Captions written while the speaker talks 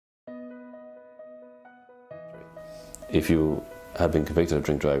If you have been convicted of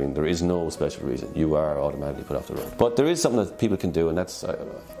drink driving, there is no special reason. You are automatically put off the road. But there is something that people can do, and that's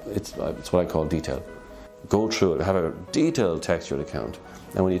it's what I call detail. Go through it, have a detailed textured account,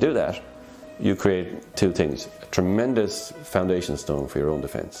 and when you do that, you create two things: a tremendous foundation stone for your own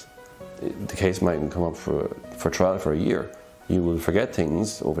defence. The case mightn't come up for trial for a year. You will forget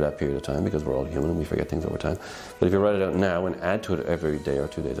things over that period of time, because we're all human and we forget things over time. But if you write it out now and add to it every day or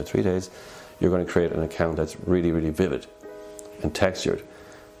 2 days or 3 days, you're going to create an account that's really, really vivid and textured.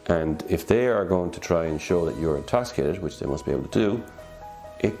 And if they are going to try and show that you're intoxicated, which they must be able to do,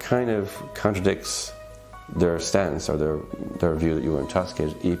 it kind of contradicts their stance or their view that you were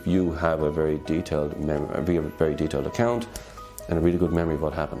intoxicated if you have a very detailed account and a really good memory of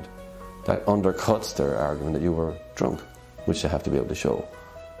what happened. That undercuts their argument that you were drunk, which they have to be able to show.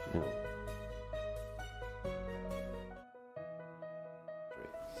 You know.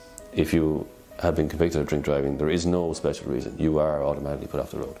 If you have been convicted of drink driving, there is no special reason. You are automatically put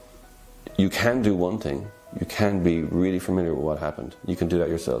off the road. You can do one thing. You can be really familiar with what happened. You can do that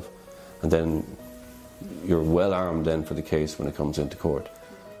yourself. And then you're well armed then for the case when it comes into court.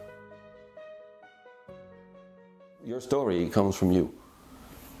 Your story comes from you.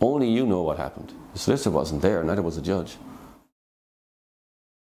 Only you know what happened. The solicitor wasn't there, neither was the judge.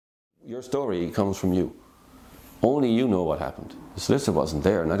 Your story comes from you. Only you know what happened. The solicitor wasn't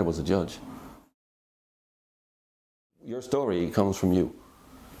there, neither was the judge. Your story comes from you.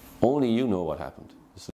 Only you know what happened.